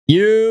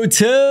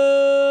YouTube,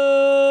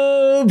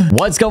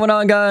 what's going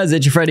on, guys?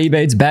 It's your friend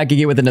Ebates back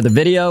again with another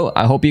video.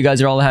 I hope you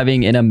guys are all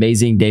having an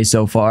amazing day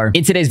so far.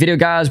 In today's video,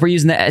 guys, we're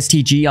using the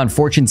STG on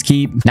Fortune's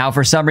Keep. Now,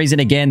 for some reason,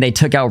 again, they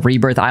took out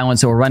Rebirth Island,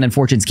 so we're running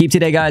Fortune's Keep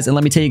today, guys. And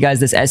let me tell you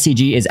guys, this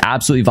STG is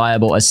absolutely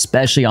viable,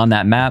 especially on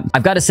that map.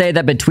 I've got to say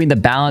that between the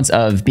balance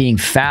of being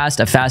fast,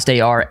 a fast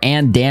AR,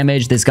 and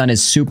damage, this gun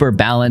is super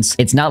balanced.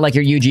 It's not like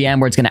your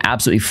UGM where it's going to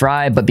absolutely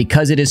fry, but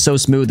because it is so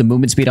smooth, the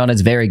movement speed on it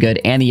is very good,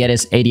 and the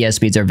ADS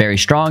speeds are very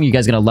strong. You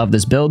guys are going to love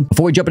this build.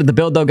 Before we jump into the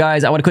build, though,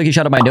 guys, I want to quickly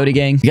shout out my Noti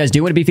gang. If you guys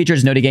do want to be featured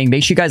as Noti gang,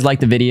 make sure you guys like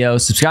the video,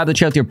 subscribe to the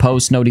channel with your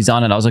posts, Noti's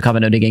on, and also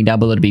comment Noti gang down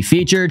below to be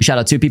featured. Shout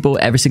out 2 people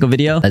every single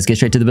video. Let's get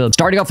straight to the build.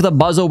 Starting off with a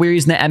muzzle, we're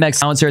using the MX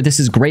silencer. This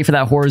is great for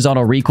that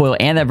horizontal recoil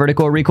and that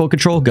vertical recoil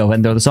control. Go ahead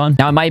and throw this on.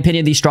 Now, in my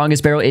opinion, the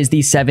strongest barrel is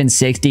the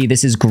 760.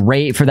 This is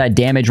great for that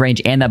damage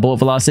range and that bullet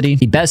velocity.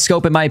 The best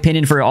scope, in my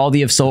opinion, for all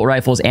the assault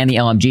rifles and the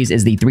LMGs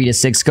is the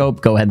 3-6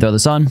 scope. Go ahead and throw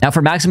this on. Now,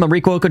 for maximum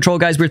recoil control,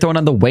 guys, we're throwing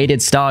on the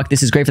weighted stock.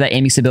 This is great for that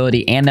aiming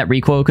stability and that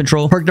recoil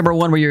control. Perk number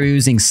 1, where you're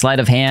using sleight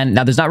of hand.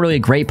 Now, there's not really a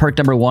great perk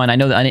number 1. I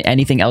know that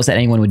anything else that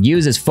anyone would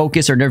use is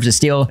focus or nerves of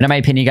steel. And in my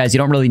opinion, guys, you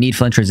don't really need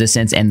flinch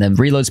resistance, and the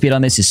reload speed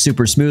on this is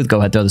super smooth. Go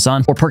ahead and throw this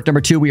on. Or perk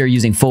number 2, we are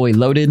using fully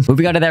loaded.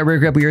 Moving on to that rear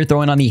grip, we are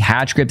throwing on the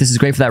hatch grip. This is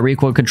great for that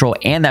recoil control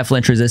and that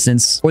flinch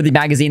resistance. Or the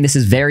magazine, this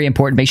is very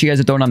important. Make sure you guys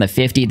are throwing on the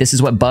 50. This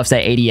is what buffs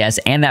that ADS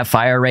and that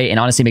fire rate, and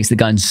honestly makes the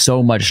gun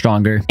so much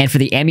stronger. And for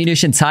the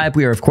ammunition type,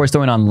 we are of course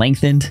throwing on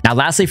lengthened. Now,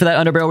 lastly, for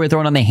that underbarrel, we're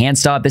throwing on the hand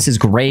stop. This is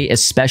great,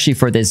 especially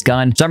for this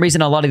gun. For some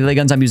reason, a lot of the other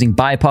guns I'm using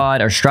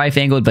bipod or strife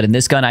angled, but in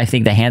this gun, I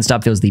think the hand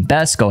stop feels the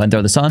best. Go ahead and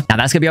throw this on. Now,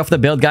 that's gonna be all for the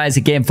build, guys.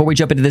 Again, before we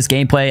jump into this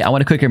gameplay, I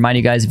want to quickly remind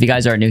you guys, if you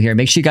guys aren't new here,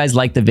 make sure you guys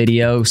like the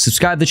video,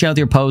 subscribe to the channel with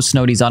your posts,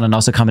 Noti's on, and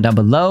also comment down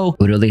below. It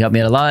would really help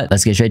me out a lot.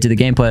 Let's get straight to the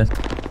gameplay.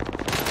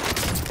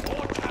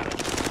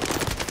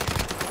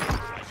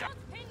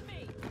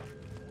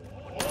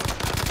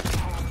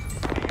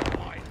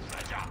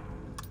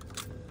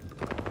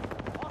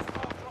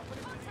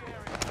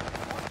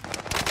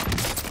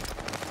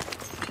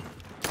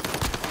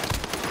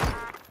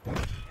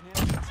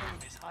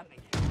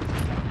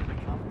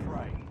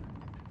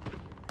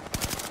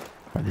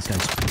 Bro, this guy's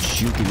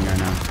juking me right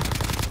now.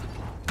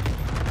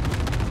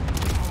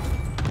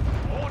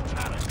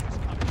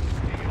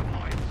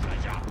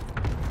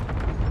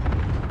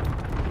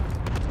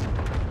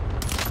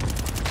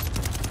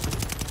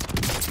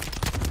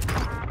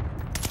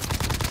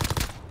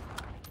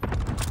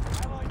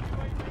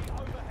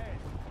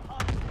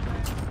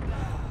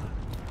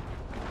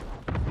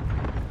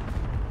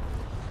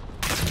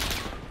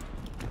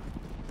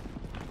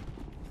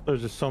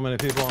 There's just so many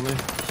people on me.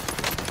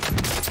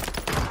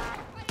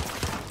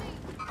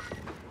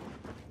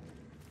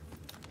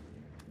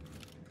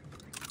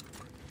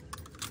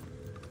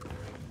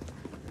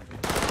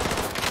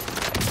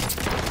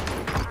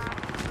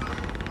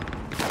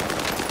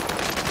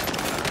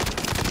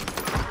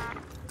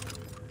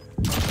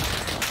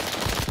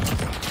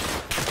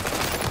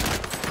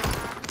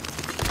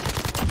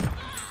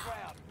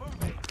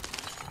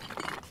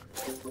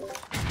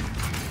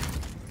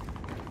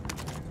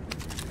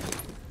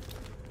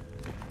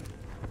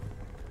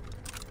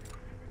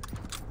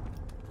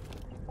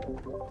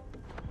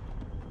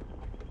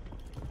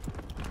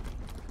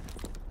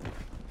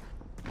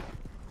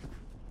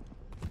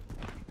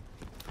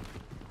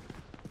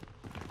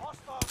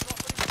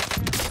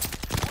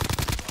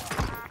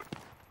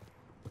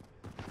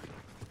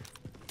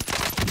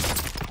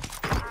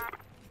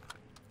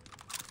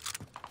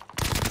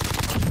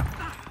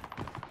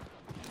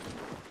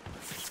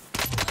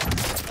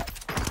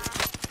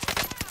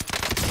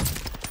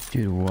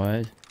 Dude,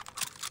 what?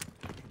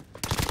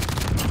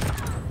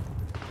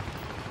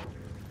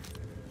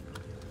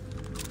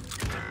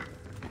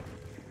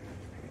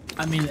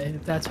 I mean,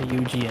 if that's a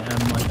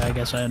UGM, like, I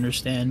guess I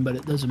understand, but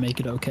it doesn't make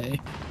it okay.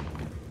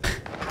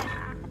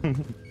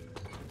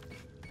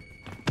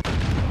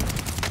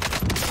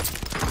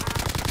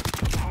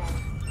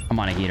 I'm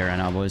on a heater right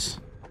now, boys.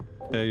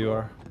 Yeah, you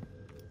are.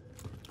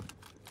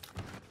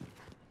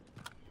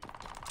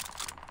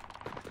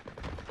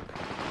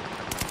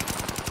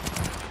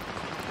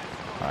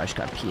 Oh, I just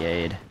got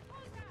PA'd.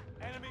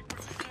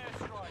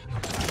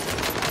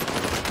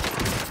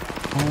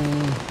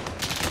 Oh.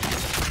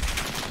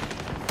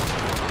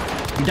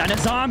 We got the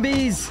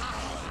zombies!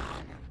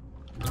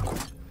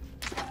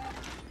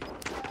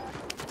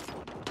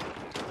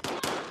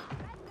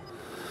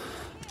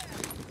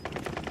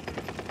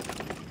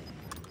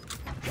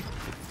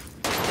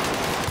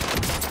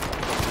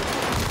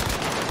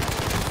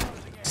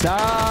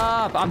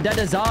 Stop! I'm dead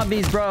to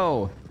zombies,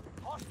 bro.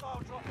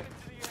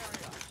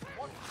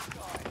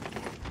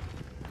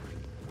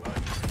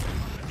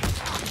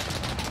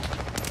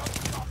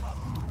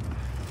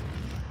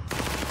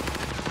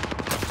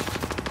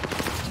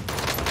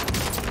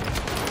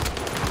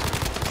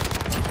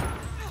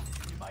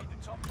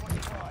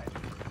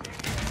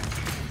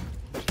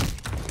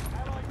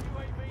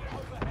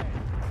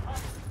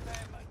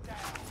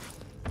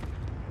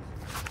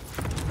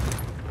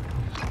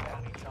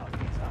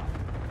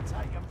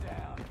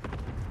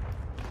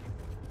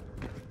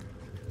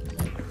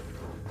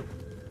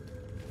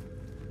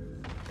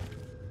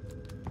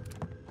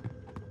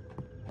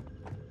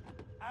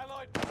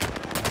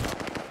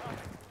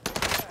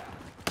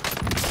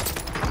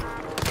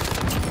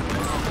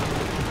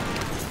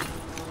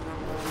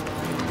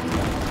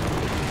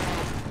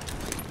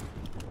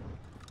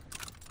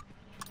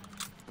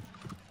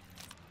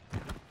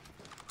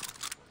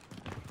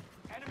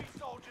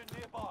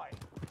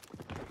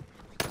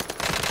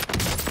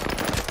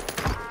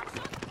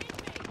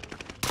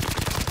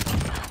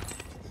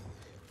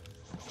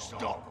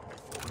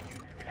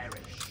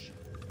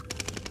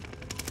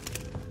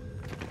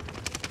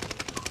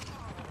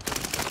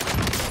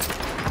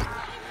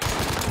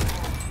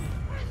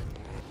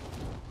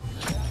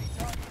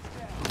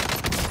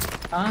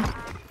 Huh?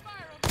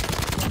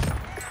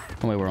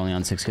 Oh wait, we're only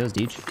on 6 kills,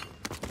 Deej.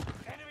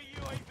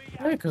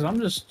 Hey, cause I'm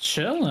just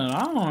chilling.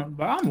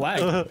 But I'm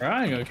lagging, bro.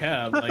 I ain't gonna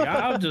cap. Like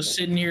I'm just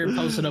sitting here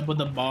posted up with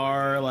the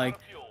bar. Like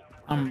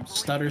I'm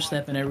stutter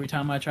stepping every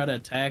time I try to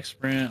attack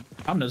sprint.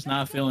 I'm just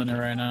not feeling it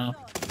right now.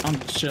 I'm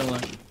just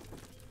chilling.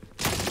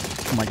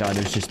 Oh my god,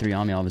 there's just 3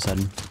 on me all of a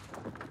sudden.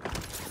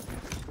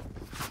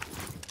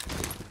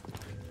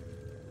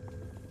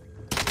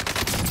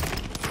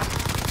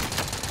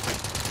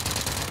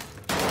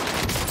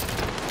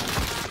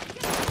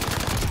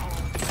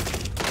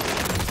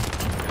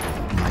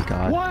 Oh my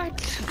god.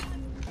 What?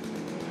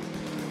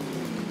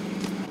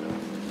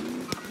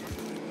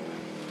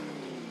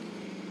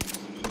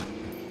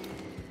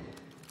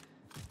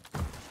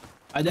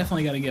 I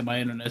definitely got to get my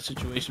internet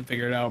situation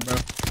figured out, bro.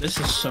 This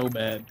is so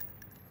bad.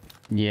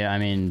 Yeah, I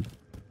mean...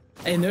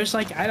 And there's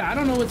like, I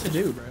don't know what to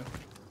do, bro.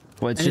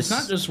 Well, it's and just... it's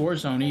not just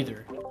Warzone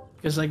either.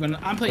 Because like when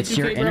I'm playing 2K,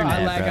 bro, internet,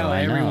 I lag bro.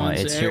 out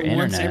once every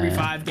internet.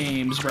 5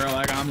 games, bro.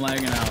 Like I'm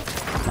lagging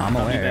out. I'm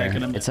aware.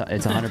 It's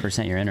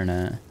 100% your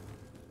internet. And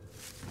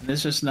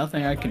there's just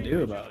nothing I can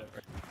do about it,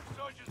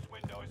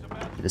 bro.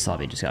 This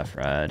lobby just got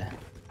fried.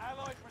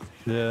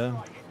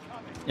 Yeah.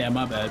 Yeah,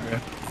 my bad, bro.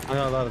 I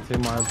got a lot of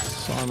team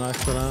wipes on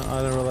accident.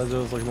 I didn't realize it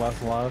was like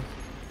last alive.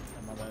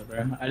 Yeah, my bad,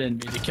 bro. I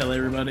didn't mean to kill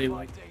everybody.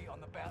 Like,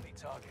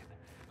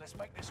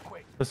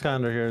 This guy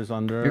under here is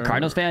under. You're a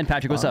Cardinals fan?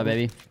 Patrick, what's up,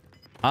 baby?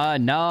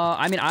 No,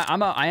 I mean,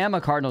 I am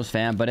a Cardinals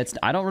fan, but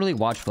I don't really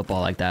watch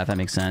football like that, if that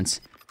makes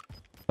sense.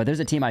 But there's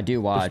a team I do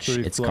watch.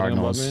 It's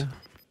Cardinals.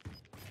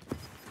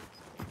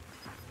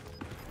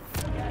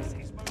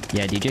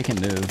 Yeah, DJ can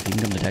move. He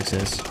can come to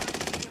Texas.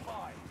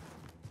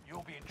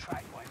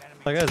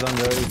 That guy's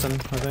under Ethan,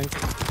 I think.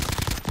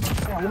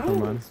 Never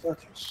mind.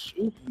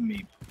 shooting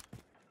me.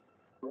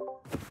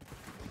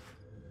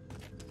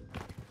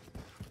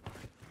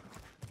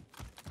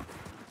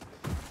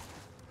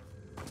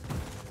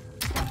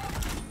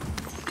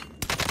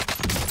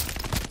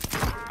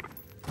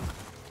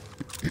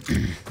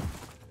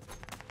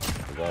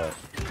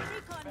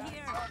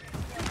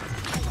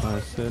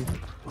 Nice, dude.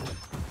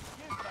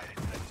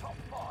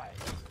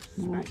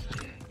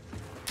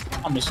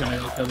 I'm just gonna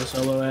kill the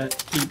solo at.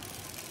 Keep.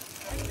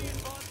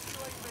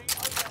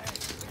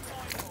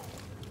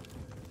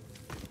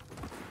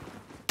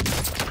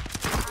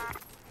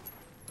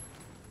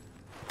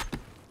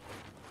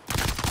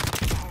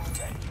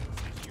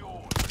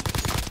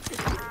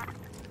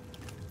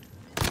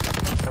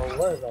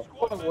 Where the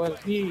fuck was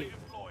he?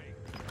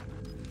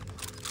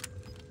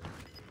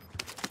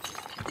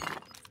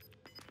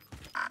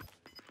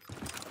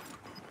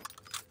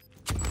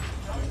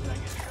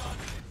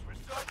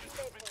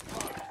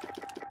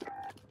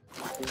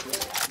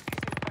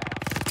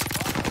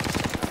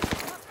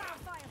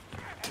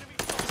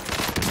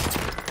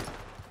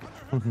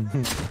 I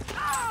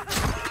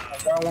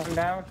got one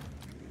down.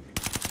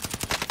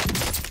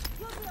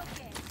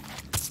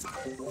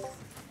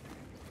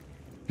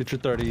 Get your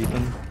 30,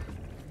 Ethan.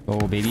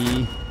 Oh,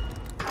 baby.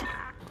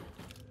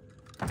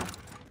 I'll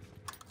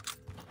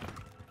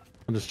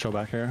just chill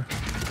back here.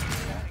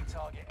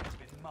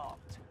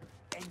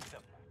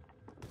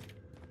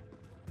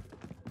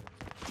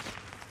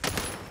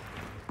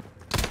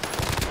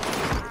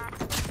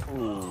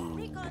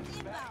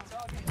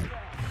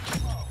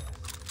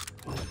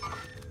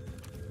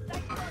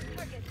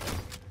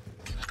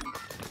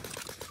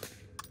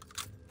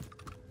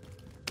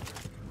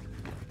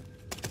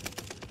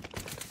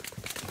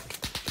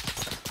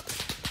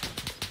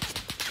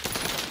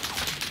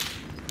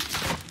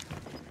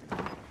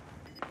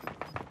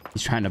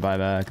 He's trying to buy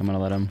back. I'm gonna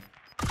let him.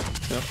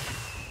 Yep.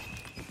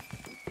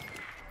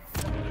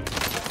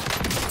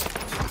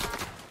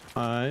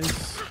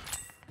 Nice.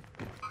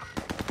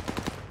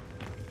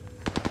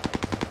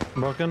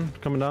 Broken,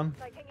 coming down.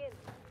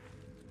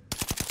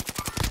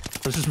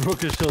 I just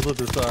broke his shield with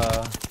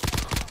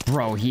this,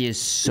 Bro, he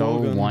is so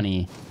Logan.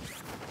 one-y.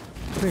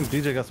 I think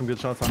DJ got some good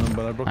shots on him,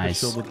 but I broke his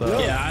shield with that.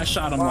 Yeah, I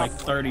shot him like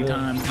 30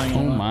 times.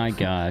 Oh my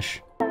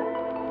gosh.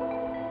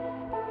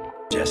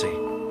 Jesse,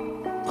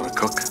 want to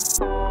cook?